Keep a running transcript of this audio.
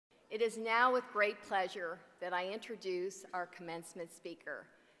It is now with great pleasure that I introduce our commencement speaker,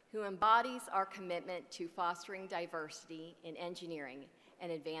 who embodies our commitment to fostering diversity in engineering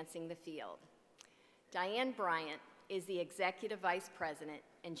and advancing the field. Diane Bryant is the Executive Vice President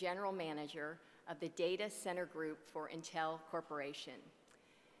and General Manager of the Data Center Group for Intel Corporation.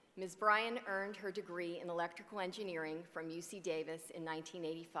 Ms. Bryant earned her degree in electrical engineering from UC Davis in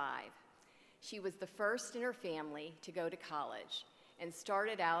 1985. She was the first in her family to go to college and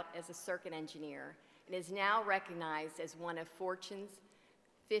started out as a circuit engineer and is now recognized as one of Fortune's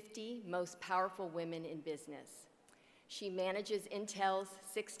 50 most powerful women in business. She manages Intel's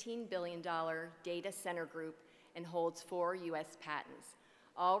 $16 billion data center group and holds 4 US patents,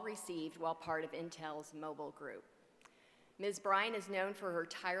 all received while part of Intel's mobile group. Ms. Bryant is known for her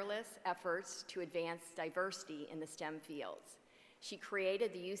tireless efforts to advance diversity in the STEM fields. She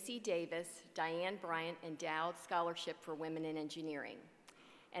created the UC Davis Diane Bryant Endowed Scholarship for Women in Engineering.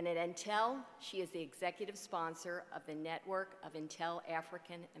 And at Intel, she is the executive sponsor of the Network of Intel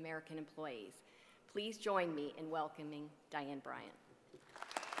African American Employees. Please join me in welcoming Diane Bryant.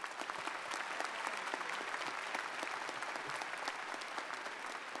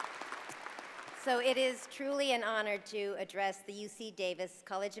 So it is truly an honor to address the UC Davis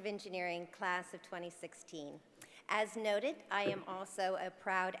College of Engineering class of 2016. As noted, I am also a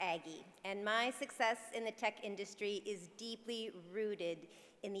proud Aggie, and my success in the tech industry is deeply rooted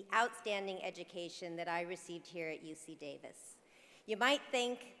in the outstanding education that I received here at UC Davis. You might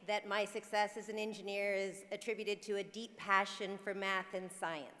think that my success as an engineer is attributed to a deep passion for math and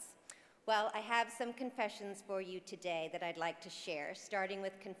science. Well, I have some confessions for you today that I'd like to share, starting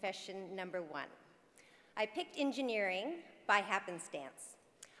with confession number 1. I picked engineering by happenstance.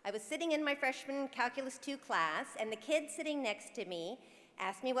 I was sitting in my freshman Calculus 2 class, and the kid sitting next to me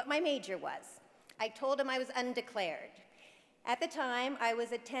asked me what my major was. I told him I was undeclared. At the time, I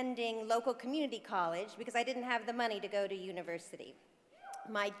was attending local community college because I didn't have the money to go to university.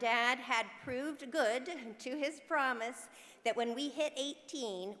 My dad had proved good to his promise that when we hit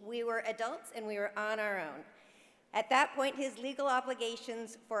 18, we were adults and we were on our own. At that point, his legal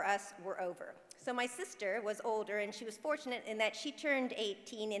obligations for us were over. So my sister was older, and she was fortunate in that she turned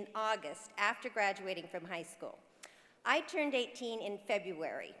 18 in August after graduating from high school. I turned 18 in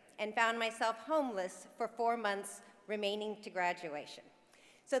February and found myself homeless for 4 months remaining to graduation.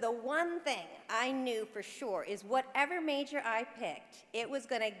 So the one thing I knew for sure is whatever major I picked, it was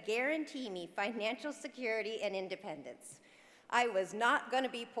going to guarantee me financial security and independence. I was not going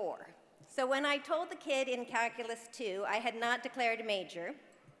to be poor. So when I told the kid in Calculus 2 I had not declared a major,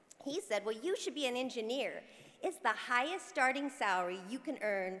 he said, well, you should be an engineer. It's the highest starting salary you can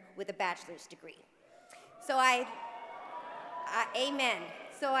earn with a bachelor's degree. So amen.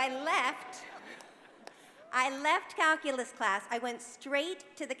 So I left calculus class. I went straight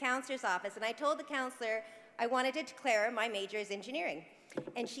to the counselor's office, and I told the counselor I wanted to declare my major as engineering.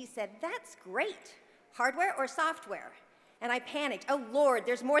 And she said, that's great. Hardware or software? And I panicked. Oh, Lord,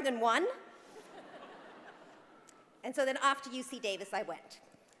 there's more than one? And so then off to UC Davis I went.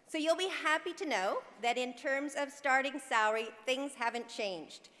 So you'll be happy to know that in terms of starting salary, things haven't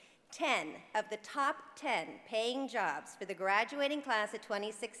changed. 10 of the top 10 paying jobs for the graduating class of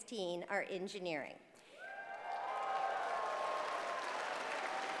 2016 are engineering.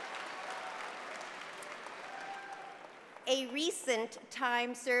 A recent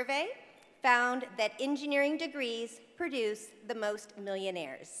Time survey found that engineering degrees produce the most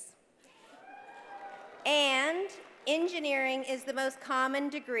millionaires. And engineering is the most common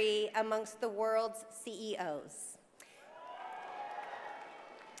degree amongst the world's CEOs.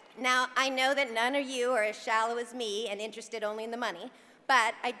 Now, I know that none of you are as shallow as me and interested only in the money,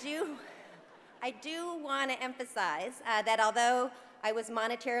 but I do want to emphasize that although I was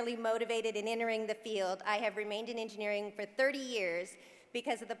monetarily motivated in entering the field, I have remained in engineering for 30 years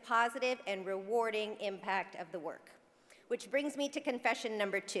because of the positive and rewarding impact of the work. Which brings me to confession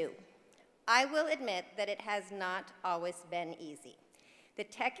number 2. I will admit that it has not always been easy. The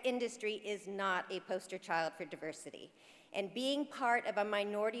tech industry is not a poster child for diversity, and being part of a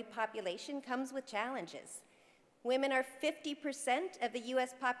minority population comes with challenges. Women are 50% of the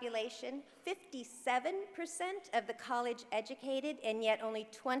US population, 57% of the college educated, and yet only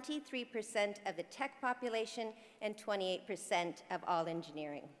 23% of the tech population and 28% of all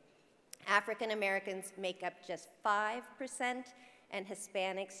engineering. African Americans make up just 5%, and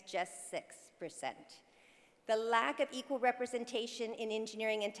Hispanics just 6%. The lack of equal representation in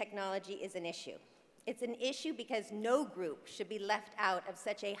engineering and technology is an issue. It's an issue because no group should be left out of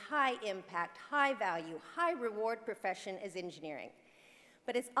such a high impact, high value, high reward profession as engineering.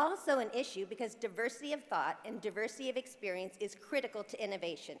 But it's also an issue because diversity of thought and diversity of experience is critical to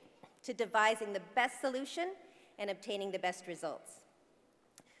innovation. to devising the best solution and obtaining the best results.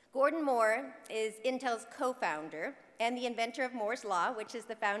 Gordon Moore is Intel's co-founder and the inventor of Moore's Law, which is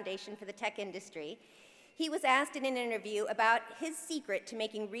the foundation for the tech industry. He was asked in an interview about his secret to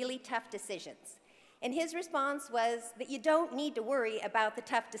making really tough decisions. And his response was that you don't need to worry about the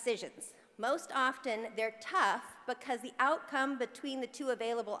tough decisions. Most often, they're tough because the outcome between the two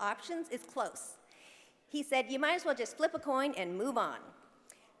available options is close. He said, you might as well just flip a coin and move on.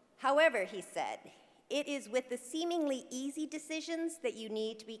 However, he said, it is with the seemingly easy decisions that you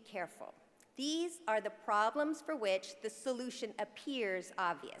need to be careful. These are the problems for which the solution appears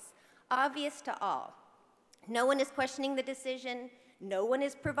obvious to all. No one is questioning the decision. No one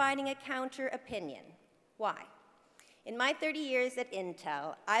is providing a counter opinion. Why? In my 30 years at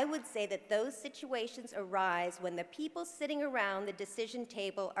Intel, I would say that those situations arise when the people sitting around the decision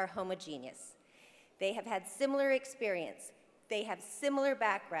table are homogeneous. They have had similar experience. They have similar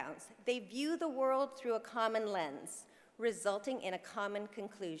backgrounds. They view the world through a common lens, resulting in a common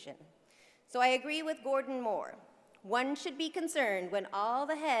conclusion. So I agree with Gordon Moore. One should be concerned when all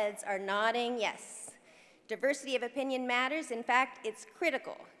the heads are nodding yes. Diversity of opinion matters. In fact, it's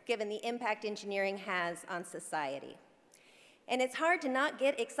critical given the impact engineering has on society. And it's hard to not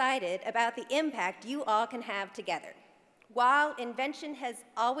get excited about the impact you all can have together. While invention has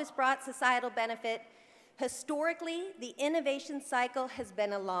always brought societal benefit, historically, the innovation cycle has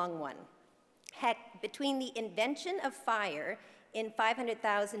been a long one. Heck, between the invention of fire in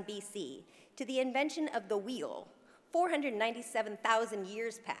 500,000 BC to the invention of the wheel, 497,000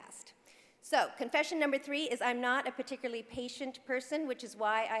 years passed. So, confession number 3 is I'm not a particularly patient person, which is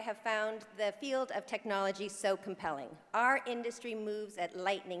why I have found the field of technology so compelling. Our industry moves at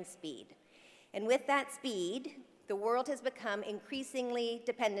lightning speed. And with that speed, the world has become increasingly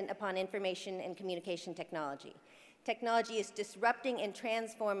dependent upon information and communication technology. Technology is disrupting and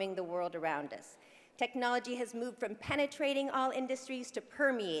transforming the world around us. Technology has moved from penetrating all industries to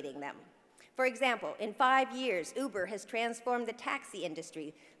permeating them. For example, in 5 years, Uber has transformed the taxi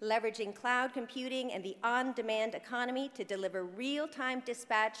industry, leveraging cloud computing and the on-demand economy to deliver real-time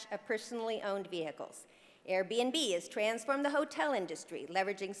dispatch of personally owned vehicles. Airbnb has transformed the hotel industry,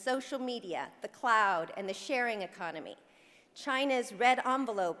 leveraging social media, the cloud, and the sharing economy. China's red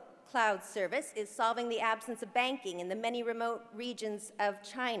envelope cloud service is solving the absence of banking in the many remote regions of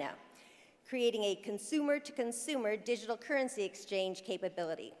China, creating a consumer-to-consumer digital currency exchange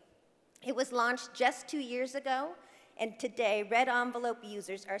capability. It was launched just 2 years ago, and today, red envelope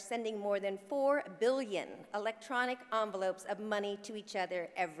users are sending more than 4 billion electronic envelopes of money to each other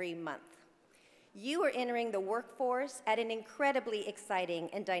every month. You are entering the workforce at an incredibly exciting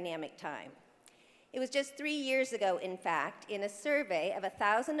and dynamic time. It was just 3 years ago, in fact, in a survey of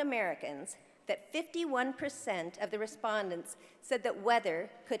 1,000 Americans, that 51% of the respondents said that weather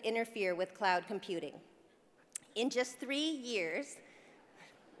could interfere with cloud computing. In just 3 years,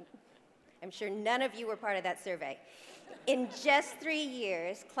 I'm sure none of you were part of that survey. In just 3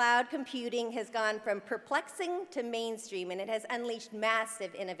 years, cloud computing has gone from perplexing to mainstream, and it has unleashed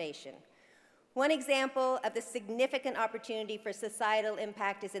massive innovation. One example of the significant opportunity for societal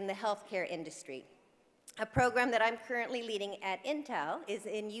impact is in the healthcare industry. A program that I'm currently leading at Intel is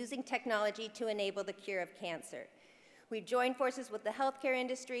in using technology to enable the cure of cancer. We've joined forces with the healthcare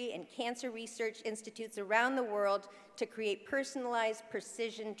industry and cancer research institutes around the world to create personalized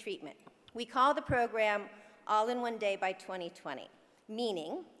precision treatment. We call the program All in One Day by 2020,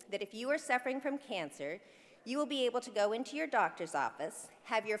 meaning that if you are suffering from cancer, you will be able to go into your doctor's office,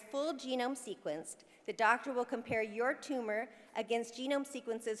 have your full genome sequenced. The doctor will compare your tumor against genome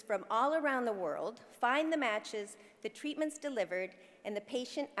sequences from all around the world, find the matches, the treatments delivered, and the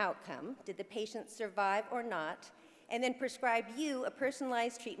patient outcome. Did the patient survive or not? And then prescribe you a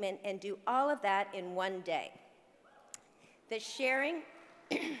personalized treatment and do all of that in 1 day. The sharing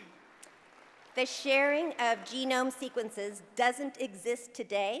of genome sequences doesn't exist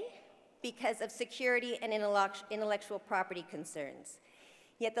today because of security and intellectual property concerns.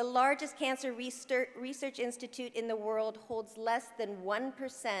 Yet the largest cancer research institute in the world holds less than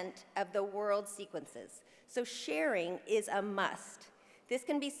 1% of the world's sequences. So sharing is a must. This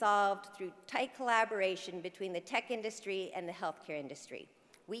can be solved through tight collaboration between the tech industry and the healthcare industry.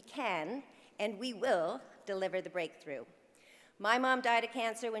 We can, and we will, deliver the breakthrough. My mom died of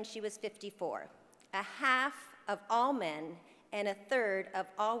cancer when she was 54. A half of all men and a third of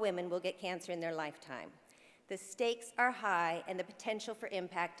all women will get cancer in their lifetime. The stakes are high and the potential for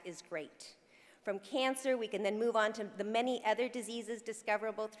impact is great. From cancer, we can then move on to the many other diseases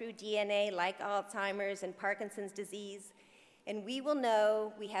discoverable through DNA, like Alzheimer's and Parkinson's disease. And we will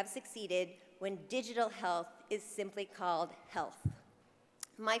know we have succeeded when digital health is simply called health.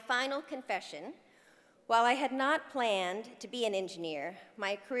 My final confession: while I had not planned to be an engineer,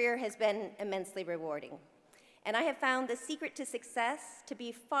 my career has been immensely rewarding. And I have found the secret to success to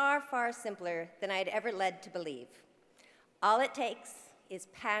be far, far simpler than I had ever led to believe. All it takes is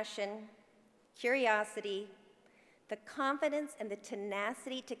passion, curiosity, the confidence and the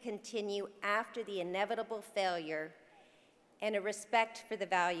tenacity to continue after the inevitable failure, and a respect for the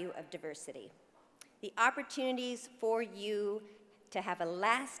value of diversity. The opportunities for you to have a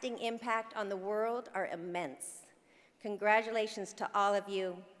lasting impact on the world are immense. Congratulations to all of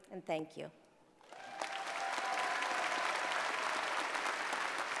you, and thank you.